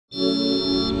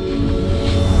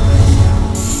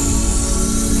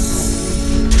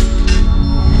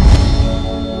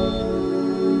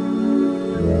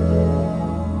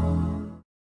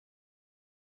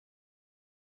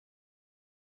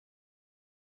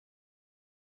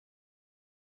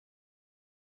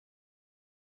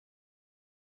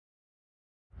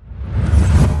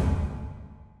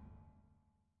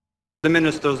The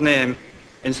Minister's name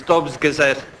in Stubbs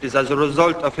Gazette is as a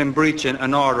result of him breaching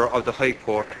an order of the High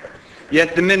Court.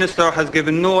 Yet the Minister has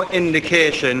given no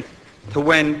indication to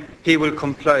when he will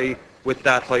comply with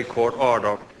that High Court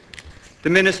order. The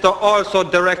Minister also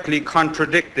directly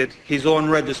contradicted his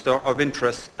own register of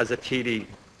interests as a TD.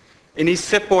 In his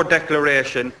SIPO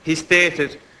declaration, he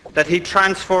stated that he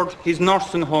transferred his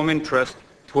nursing home interest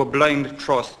to a blind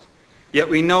trust. Yet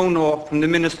we now know from the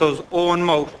Minister's own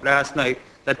mouth last night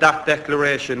that that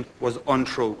declaration was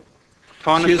untrue.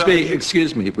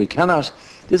 Excuse me, we cannot,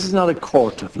 this is not a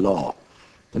court of law.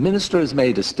 The Minister has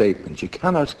made a statement. You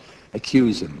cannot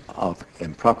accuse him of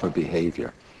improper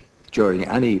behaviour during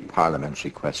any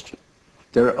parliamentary question.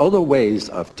 There are other ways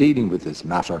of dealing with this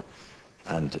matter,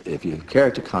 and if you care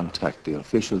to contact the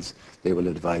officials, they will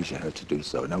advise you how to do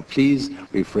so. Now please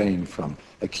refrain from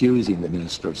accusing the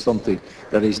Minister of something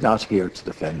that he's not here to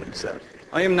defend himself.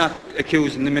 I am not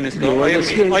accusing the Minister. I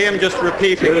am just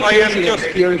repeating. Repeating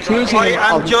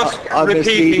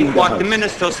what the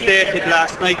Minister stated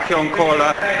last night, Ceann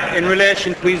Comhairle, in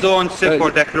relation to his own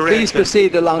SIPO declaration. Please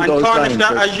proceed along those lines. And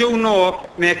as you know,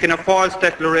 making a false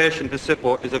declaration to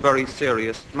SIPO is a very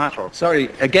serious matter. Sorry,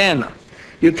 again,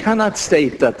 you cannot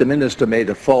state that the Minister made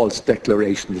a false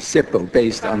declaration to SIPO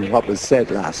based on what was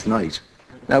said last night.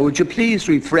 Now, would you please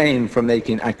refrain from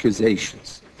making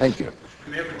accusations? Thank you.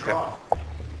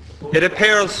 It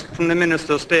appears from the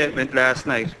Minister's statement last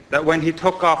night that when he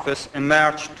took office in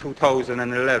March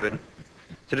 2011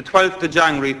 to the 12th of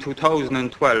January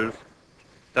 2012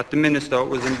 that the Minister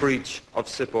was in breach of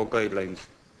SIPO guidelines.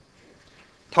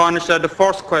 Taoiseach, the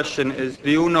first question is, do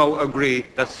you now agree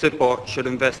that SIPO should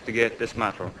investigate this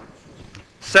matter?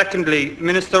 Secondly,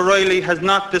 Minister Riley has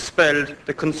not dispelled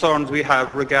the concerns we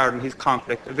have regarding his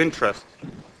conflict of interest.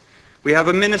 We have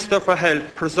a Minister for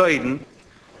Health presiding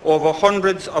over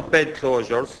hundreds of bed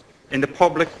closures in the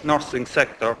public nursing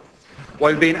sector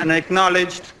while being an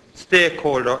acknowledged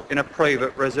stakeholder in a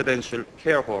private residential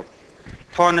care home.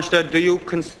 Taoiseach,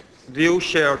 do you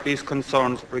share these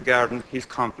concerns regarding his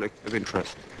conflict of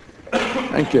interest?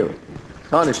 Thank you.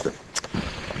 Taoiseach.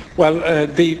 Well,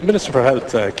 the Minister for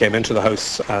Health came into the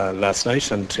House last night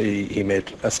and he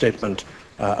made a statement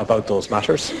about those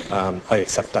matters. I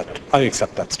accept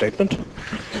that statement.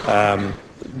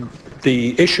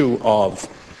 The issue of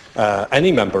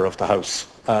any member of the House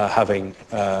having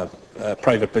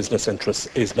private business interests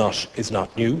is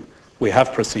not new. We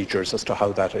have procedures as to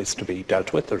how that is to be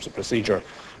dealt with. There's a procedure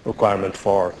requirement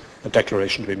for a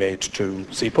declaration to be made to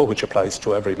SIPO, which applies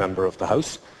to every member of the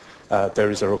House. There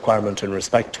is a requirement in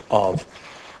respect of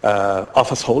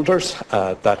office holders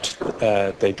that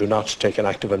they do not take an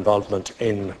active involvement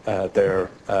in their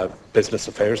business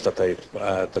affairs, that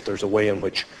there's a way in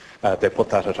which they put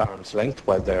that at arm's length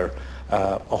while they're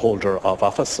a holder of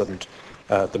office, and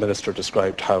the Minister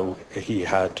described how he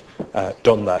had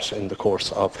done that in the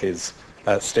course of his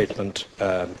statement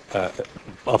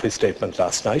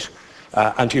last night,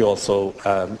 and he also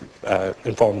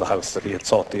informed the House that he had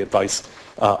sought the advice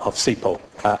of SIPO,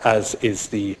 as is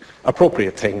the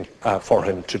appropriate thing for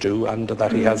him to do, and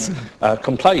that he has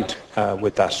complied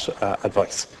with that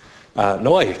advice.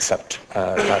 No, I accept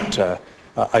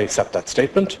that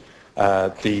statement.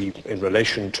 In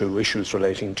relation to issues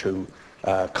relating to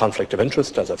conflict of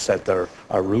interest, as I've said, there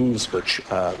are rules which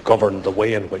govern the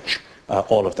way in which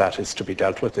all of that is to be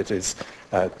dealt with. It is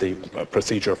the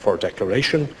procedure for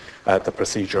declaration, the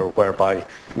procedure whereby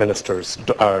ministers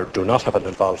do not have an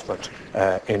involvement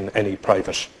in any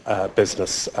private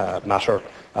business matter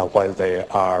while they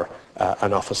are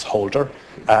an office holder,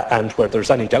 and where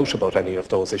there's any doubt about any of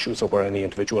those issues, or where any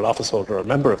individual office holder or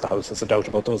member of the House has a doubt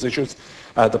about those issues,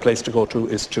 the place to go to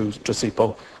is to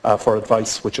SIPO for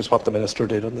advice, which is what the Minister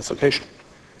did on this occasion.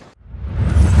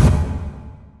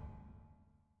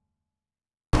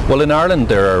 Well, in Ireland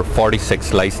there are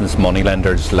 46 licensed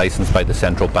moneylenders licensed by the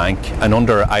central bank, and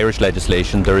under Irish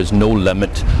legislation there is no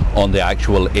limit on the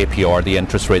actual APR, the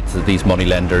interest rates that these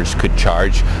moneylenders could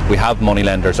charge. We have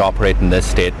moneylenders operating in this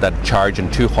state that charge in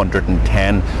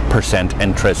 210%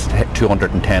 interest,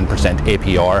 210%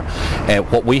 APR.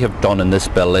 What we have done in this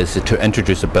bill is to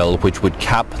introduce a bill which would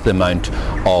cap the amount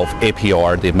of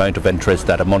APR, the amount of interest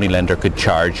that a moneylender could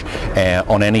charge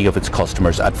on any of its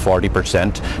customers at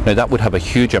 40%. Now that would have a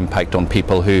huge impact on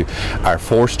people who are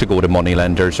forced to go to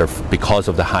moneylenders or because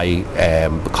of the high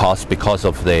cost, because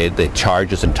of the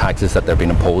charges and taxes that they're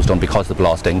being imposed on, because of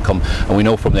lost income. And we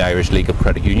know from the Irish League of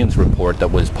Credit Unions report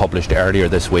that was published earlier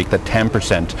this week that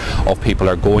 10% of people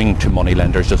are going to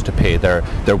moneylenders just to pay their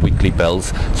weekly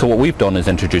bills. So what we've done is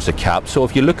introduce a cap. So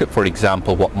if you look at, for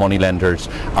example, what moneylenders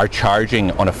are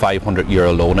charging on a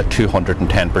 €500 loan at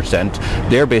 210%,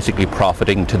 they're basically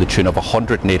profiting to the tune of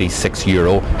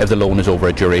 €186 if the loan is over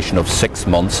a duration of 6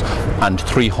 months, and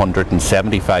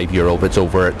 €375 if it's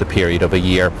over the period of a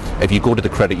year. If you go to the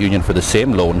credit union for the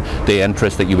same loan, the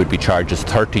interest that you would be charged is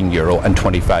 €13 and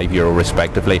 €25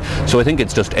 respectively. So I think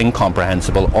it's just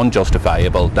incomprehensible,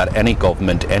 unjustifiable that any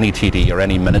government, any TD or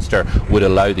any minister would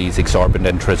allow these exorbitant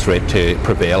interest rates to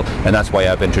prevail, and that's why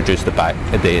I've introduced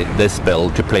this bill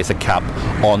to place a cap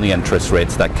on the interest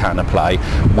rates that can apply.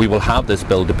 We will have this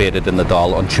bill debated in the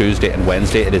Dáil on Tuesday and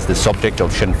Wednesday. It is the subject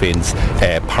of Sinn Féin's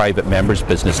private members'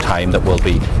 business time that will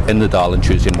be in the Dáil on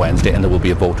Tuesday and Wednesday, and there will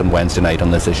be a vote on Wednesday night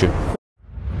on this issue.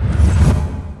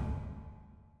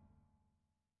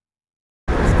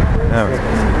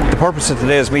 The purpose of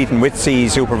today's meeting with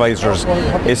CE supervisors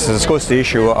is to discuss the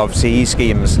issue of CE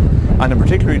schemes, and in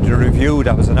particular the review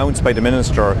that was announced by the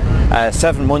Minister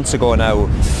 7 months ago now,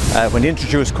 when he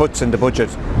introduced cuts in the budget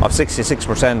of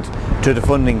 66% to the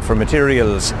funding for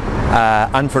materials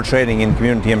and for training in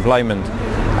community employment.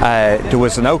 There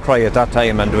was an outcry at that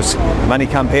time, and there was many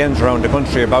campaigns around the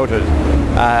country about it,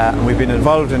 and we've been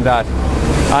involved in that.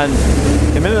 And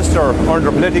the Minister,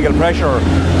 under political pressure,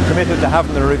 committed to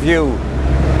having a review.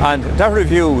 And that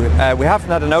review, we haven't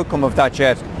had an outcome of that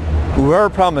yet. We were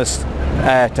promised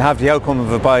to have the outcome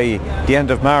of it by the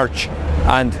end of March,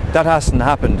 and that hasn't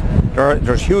happened.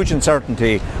 There's huge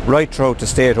uncertainty right throughout the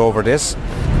state over this.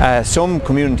 Some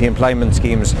community employment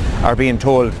schemes are being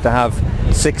told to have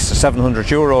 €600 to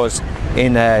 €700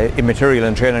 in material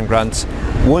and training grants.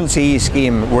 One CE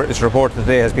scheme, is reported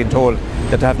today, has been told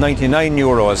that they have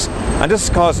 €99, and this is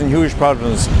causing huge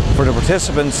problems for the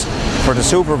participants, for the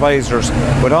supervisors,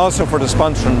 but also for the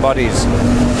sponsoring bodies.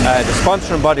 The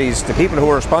sponsoring bodies, the people who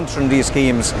are sponsoring these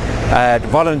schemes,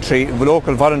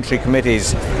 local voluntary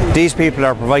committees, these people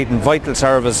are providing vital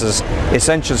services,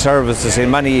 essential services in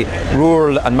many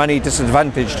rural and many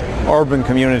disadvantaged urban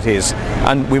communities,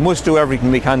 and we must do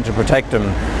everything we can to protect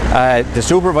them. The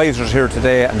supervisors here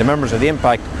today and the members of the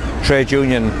Impact Trade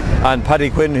Union and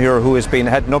Paddy Quinn here, who has been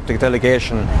heading up the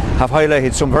delegation, have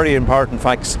highlighted some very important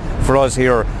facts for us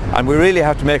here, and we really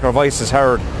have to make our voices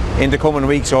heard in the coming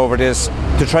weeks over this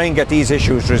to try and get these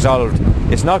issues resolved.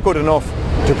 It's not good enough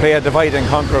to play a divide and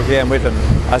conquer game with them,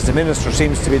 as the Minister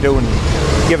seems to be doing,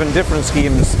 giving different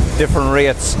schemes different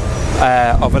rates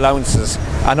of allowances,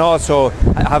 and also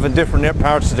having different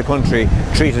parts of the country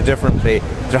treated differently.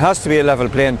 There has to be a level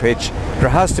playing pitch, there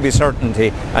has to be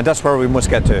certainty, and that's where we must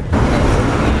get to.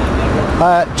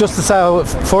 Just to say,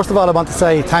 first of all, I want to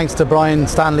say thanks to Brian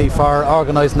Stanley for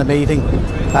organising the meeting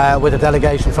with a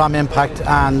delegation from Impact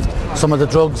and some of the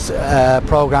drugs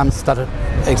programmes that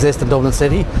exist in Dublin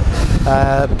City.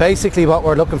 Basically what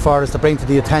we're looking for is to bring to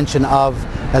the attention of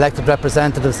elected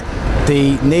representatives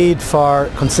the need for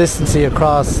consistency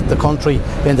across the country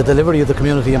in the delivery of the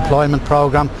community employment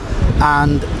programme,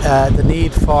 and the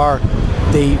need for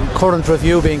the current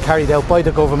review being carried out by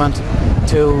the government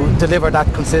to deliver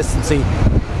that consistency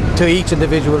to each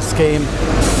individual scheme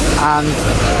and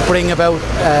bring about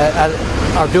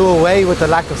or do away with the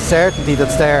lack of certainty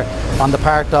that's there on the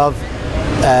part of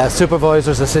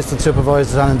supervisors, assistant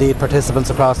supervisors and indeed participants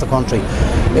across the country.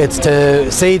 It's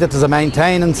to see that there's a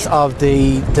maintenance of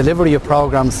the delivery of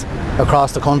programmes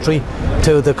across the country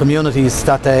to the communities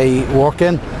that they work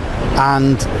in,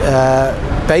 and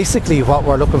basically what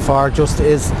we're looking for just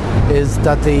is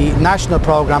that the national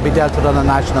programme be dealt with on a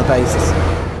national basis.